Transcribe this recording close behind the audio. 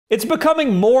It's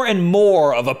becoming more and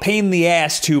more of a pain in the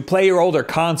ass to play your older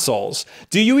consoles.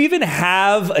 Do you even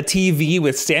have a TV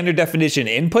with standard definition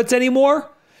inputs anymore?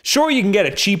 Sure, you can get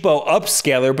a cheapo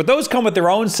upscaler, but those come with their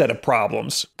own set of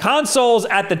problems. Consoles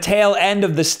at the tail end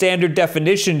of the standard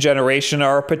definition generation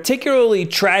are a particularly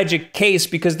tragic case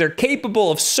because they're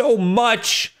capable of so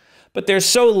much, but they're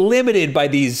so limited by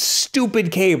these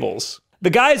stupid cables.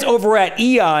 The guys over at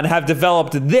Eon have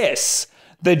developed this,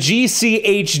 the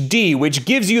GCHD, which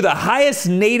gives you the highest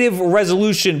native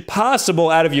resolution possible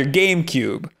out of your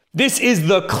GameCube. This is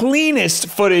the cleanest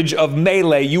footage of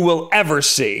Melee you will ever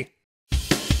see.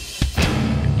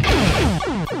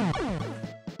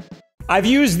 I've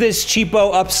used this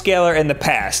cheapo upscaler in the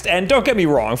past, and don't get me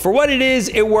wrong, for what it is,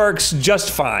 it works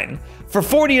just fine. For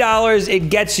 $40,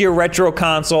 it gets your retro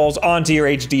consoles onto your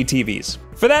HD TVs.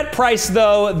 For that price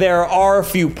though, there are a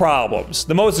few problems,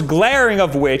 the most glaring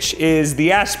of which is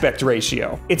the aspect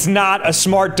ratio. It's not a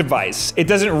smart device. It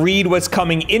doesn't read what's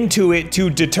coming into it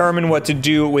to determine what to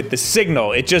do with the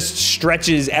signal. It just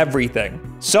stretches everything.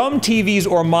 Some TVs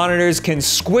or monitors can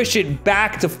squish it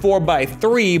back to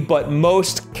 4:3, but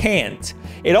most can't.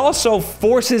 It also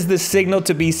forces the signal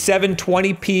to be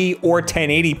 720p or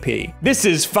 1080p. This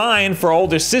is fine for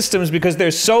older systems because they're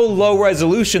so low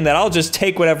resolution that I'll just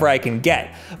take whatever I can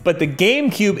get. But the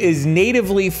GameCube is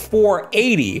natively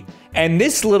 480, and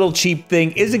this little cheap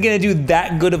thing isn't gonna do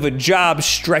that good of a job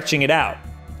stretching it out.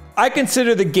 I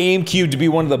consider the GameCube to be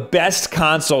one of the best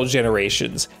console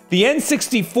generations. The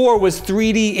N64 was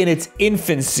 3D in its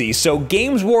infancy, so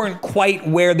games weren't quite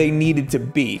where they needed to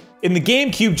be. In the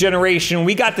GameCube generation,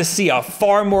 we got to see a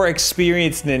far more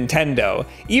experienced Nintendo.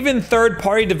 Even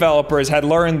third-party developers had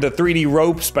learned the 3D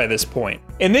ropes by this point.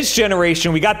 In this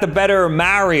generation, we got the better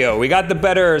Mario, we got the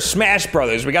better Smash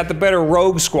Brothers, we got the better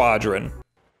Rogue Squadron.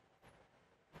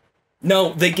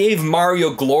 No, they gave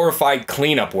Mario glorified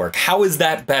cleanup work. How is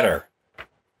that better?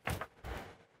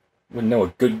 Wouldn't know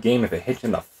a good game if it hit you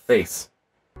in the face.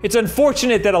 It's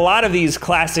unfortunate that a lot of these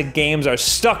classic games are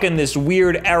stuck in this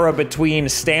weird era between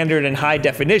standard and high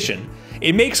definition.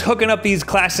 It makes hooking up these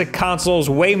classic consoles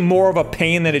way more of a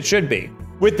pain than it should be.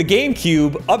 With the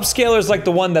GameCube, upscalers like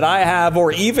the one that I have,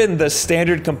 or even the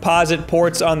standard composite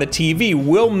ports on the TV,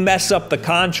 will mess up the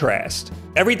contrast.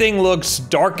 Everything looks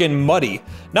dark and muddy.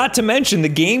 Not to mention, the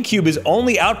GameCube is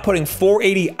only outputting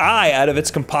 480i out of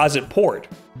its composite port.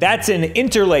 That's an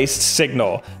interlaced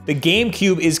signal. The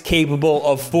GameCube is capable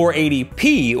of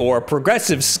 480p, or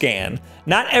progressive scan.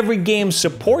 Not every game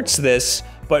supports this,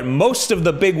 but most of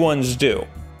the big ones do.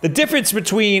 The difference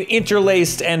between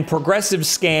interlaced and progressive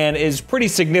scan is pretty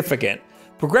significant.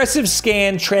 Progressive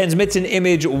scan transmits an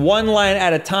image one line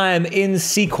at a time in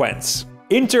sequence.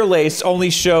 Interlace only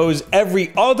shows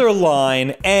every other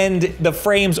line, and the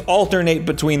frames alternate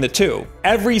between the two.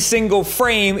 Every single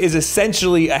frame is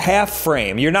essentially a half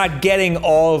frame. You're not getting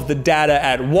all of the data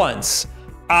at once.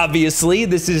 Obviously,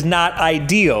 this is not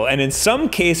ideal, and in some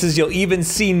cases you'll even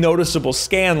see noticeable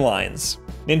scan lines.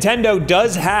 Nintendo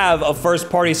does have a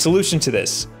first-party solution to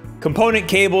this. Component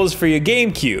cables for your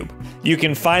GameCube. You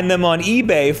can find them on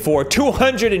eBay for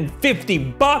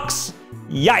 $250.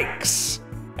 Yikes.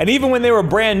 And even when they were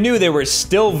brand new, they were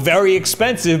still very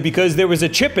expensive because there was a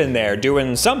chip in there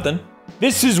doing something.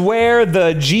 This is where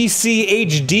the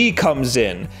GCHD comes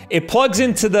in. It plugs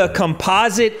into the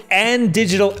composite and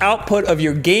digital output of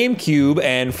your GameCube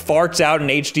and farts out an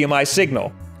HDMI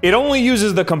signal. It only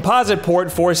uses the composite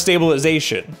port for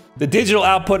stabilization. The digital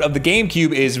output of the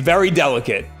GameCube is very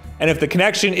delicate, and if the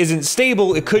connection isn't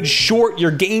stable, it could short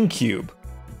your GameCube.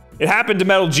 It happened to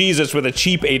Metal Jesus with a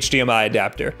cheap HDMI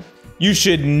adapter. You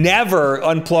should never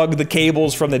unplug the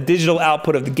cables from the digital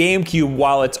output of the GameCube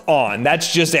while it's on.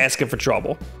 That's just asking for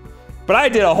trouble. But I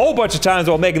did a whole bunch of times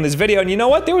while making this video, and you know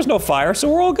what? There was no fire, so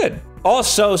we're all good.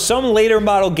 Also, some later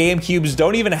model GameCubes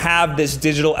don't even have this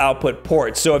digital output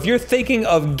port, so if you're thinking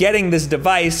of getting this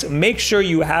device, make sure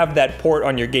you have that port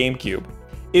on your GameCube.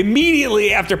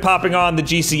 Immediately after popping on the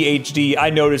GCHD, I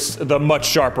noticed the much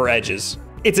sharper edges.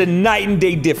 It's a night and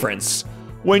day difference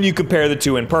when you compare the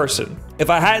two in person.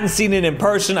 If I hadn't seen it in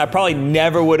person, I probably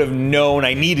never would have known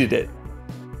I needed it.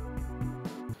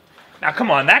 Now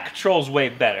come on, that control's way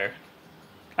better.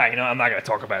 Alright, you know, I'm not gonna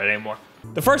talk about it anymore.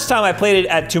 The first time I played it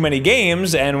at Too Many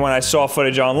Games, and when I saw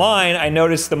footage online, I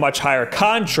noticed the much higher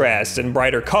contrast and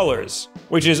brighter colors,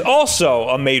 which is also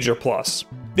a major plus.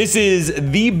 This is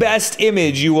the best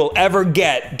image you will ever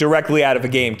get directly out of a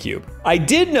GameCube. I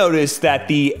did notice that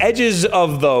the edges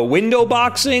of the window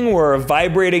boxing were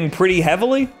vibrating pretty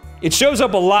heavily. It shows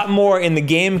up a lot more in the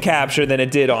game capture than it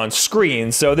did on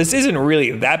screen, so this isn't really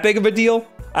that big of a deal.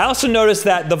 I also noticed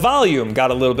that the volume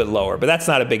got a little bit lower, but that's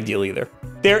not a big deal either.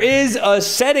 There is a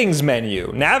settings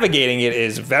menu. Navigating it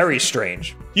is very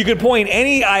strange. You can point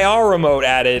any IR remote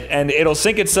at it and it'll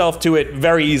sync itself to it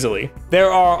very easily.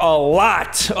 There are a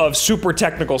lot of super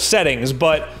technical settings,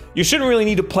 but you shouldn't really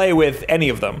need to play with any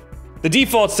of them. The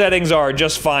default settings are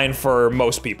just fine for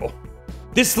most people.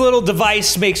 This little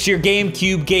device makes your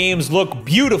GameCube games look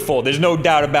beautiful, there's no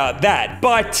doubt about that,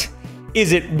 but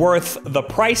is it worth the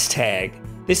price tag?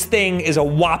 This thing is a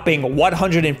whopping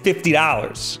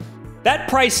 $150. That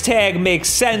price tag makes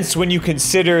sense when you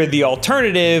consider the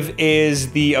alternative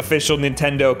is the official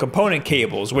Nintendo component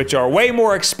cables, which are way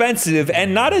more expensive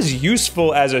and not as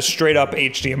useful as a straight up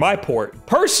HDMI port.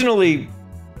 Personally,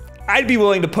 I'd be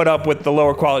willing to put up with the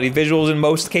lower quality visuals in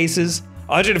most cases.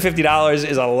 $150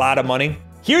 is a lot of money.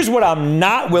 Here's what I'm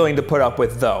not willing to put up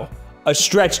with though, a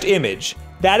stretched image.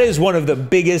 That is one of the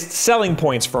biggest selling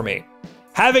points for me.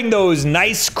 Having those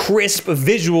nice crisp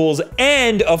visuals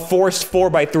and a forced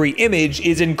 4:3 image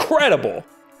is incredible.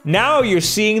 Now you're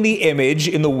seeing the image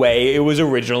in the way it was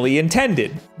originally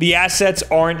intended. The assets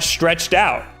aren't stretched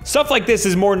out. Stuff like this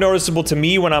is more noticeable to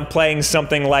me when I'm playing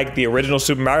something like the original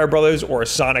Super Mario Bros. Or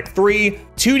Sonic 3,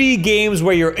 2D games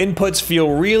where your inputs feel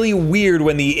really weird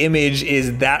when the image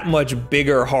is that much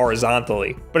bigger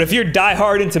horizontally. But if you're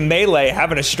diehard into Melee,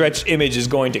 having a stretched image is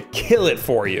going to kill it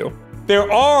for you.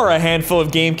 There are a handful of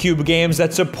GameCube games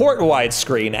that support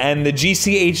widescreen, and the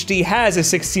GCHD has a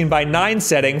 16:9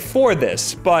 setting for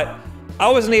this, but I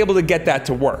wasn't able to get that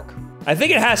to work. I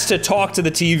think it has to talk to the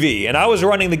TV, and I was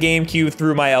running the GameCube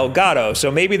through my Elgato,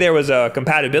 so maybe there was a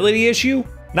compatibility issue?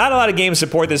 Not a lot of games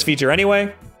support this feature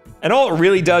anyway, and all it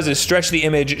really does is stretch the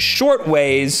image short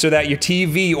ways so that your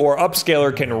TV or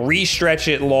upscaler can re-stretch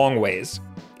it long ways.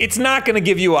 It's not gonna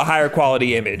give you a higher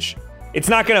quality image. It's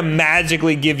not gonna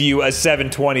magically give you a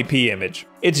 720p image.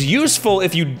 It's useful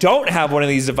if you don't have one of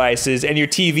these devices and your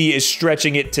TV is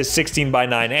stretching it to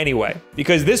 16:9 anyway,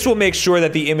 because this will make sure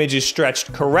that the image is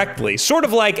stretched correctly, sort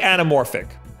of like anamorphic.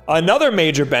 Another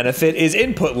major benefit is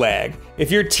input lag. If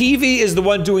your TV is the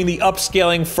one doing the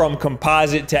upscaling from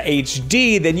composite to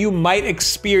HD, then you might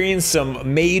experience some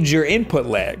major input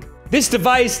lag. This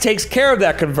device takes care of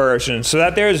that conversion so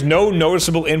that there is no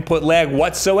noticeable input lag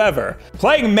whatsoever.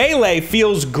 Playing Melee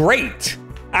feels great.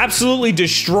 Absolutely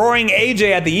destroying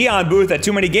AJ at the Eon booth at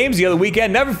Too Many Games the other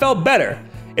weekend never felt better.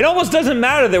 It almost doesn't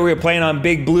matter that we were playing on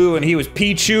Big Blue and he was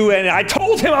Pichu, and I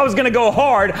told him I was gonna go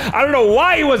hard. I don't know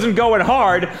why he wasn't going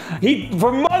hard.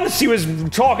 For months he was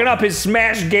talking up his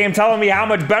Smash game, telling me how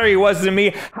much better he was than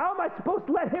me. How am I supposed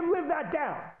to let him live that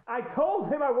down? I told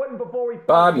him I wouldn't before we...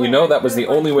 Bob, you know that was the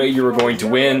only way you were going to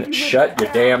win. Shut your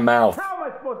damn mouth. How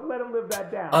am I supposed to let him live that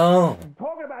down? Oh.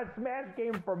 Talking about Smash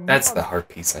game for That's the hard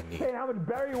piece I need.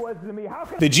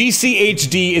 The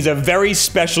GCHD is a very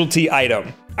specialty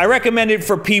item. I recommend it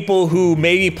for people who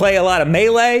maybe play a lot of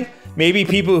Melee, maybe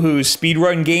people who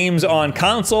speedrun games on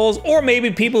consoles, or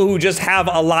maybe people who just have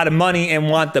a lot of money and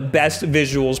want the best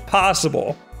visuals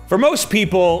possible. For most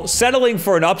people, settling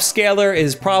for an upscaler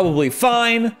is probably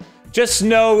fine. Just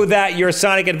know that your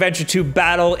Sonic Adventure 2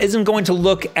 battle isn't going to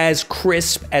look as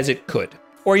crisp as it could.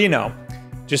 Or, you know,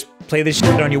 just play this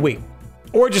shit on your Wii.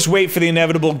 Or just wait for the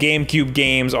inevitable GameCube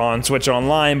games on Switch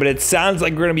Online, but it sounds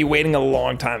like we're gonna be waiting a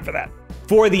long time for that.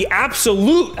 For the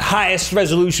absolute highest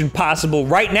resolution possible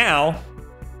right now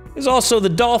is also the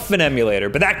Dolphin emulator,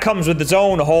 but that comes with its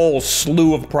own whole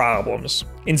slew of problems.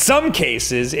 In some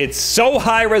cases, it's so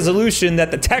high resolution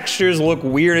that the textures look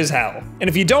weird as hell. And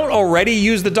if you don't already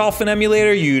use the Dolphin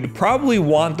emulator, you'd probably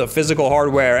want the physical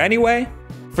hardware anyway.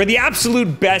 For the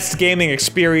absolute best gaming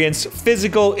experience,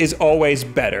 physical is always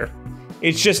better.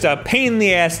 It's just a pain in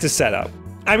the ass to set up.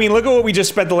 I mean, look at what we just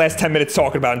spent the last 10 minutes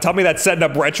talking about, and tell me that setting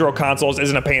up retro consoles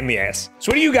isn't a pain in the ass.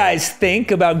 So what do you guys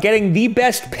think about getting the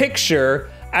best picture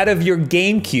out of your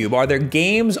GameCube? Are there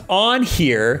games on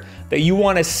here that you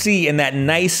want to see in that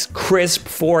nice, crisp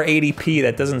 480p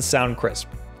that doesn't sound crisp?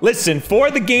 Listen, for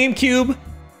the GameCube,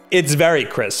 it's very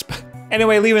crisp.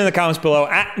 Anyway, leave it in the comments below,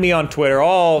 at me on Twitter,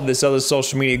 all this other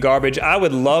social media garbage. I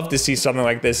would love to see something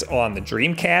like this on the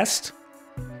Dreamcast.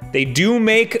 They do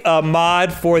make a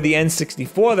mod for the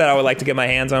N64 that I would like to get my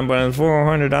hands on, but it's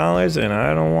 $400 and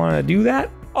I don't want to do that.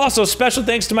 Also, special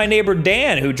thanks to my neighbor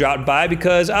Dan who dropped by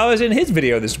because I was in his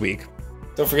video this week.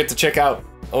 Don't forget to check out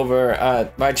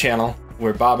over my channel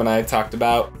where Bob and I talked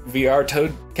about VR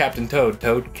Toad, Captain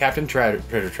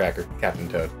Treasure Tracker, Captain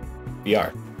Toad,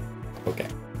 VR. Okay.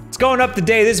 It's going up the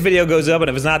day this video goes up, and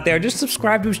if it's not there, just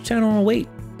subscribe to his channel and wait.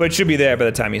 But it should be there by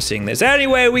the time you're seeing this.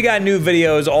 Anyway, we got new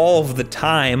videos all of the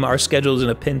time. Our schedule's in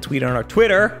a pinned tweet on our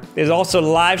Twitter. There's also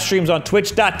live streams on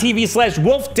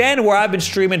twitch.tv/WulffDen, where I've been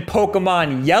streaming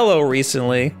Pokemon Yellow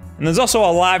recently. And there's also a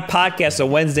live podcast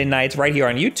on Wednesday nights right here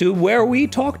on YouTube where we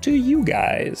talk to you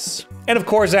guys. And of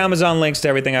course, Amazon links to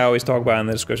everything I always talk about in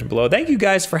the description below. Thank you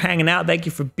guys for hanging out. Thank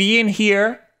you for being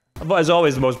here. As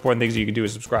always, the most important things you can do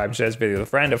is subscribe and share this video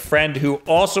with a friend who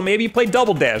also maybe you play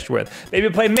Double Dash with, maybe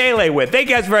you play Melee with. Thank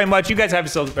you guys very much. You guys have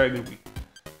yourselves a very good week.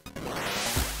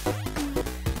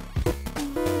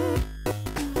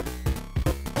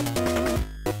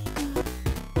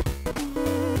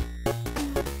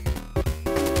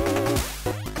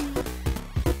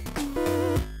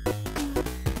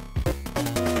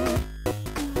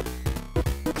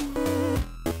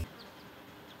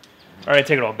 All right,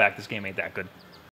 take it all back. This game ain't that good.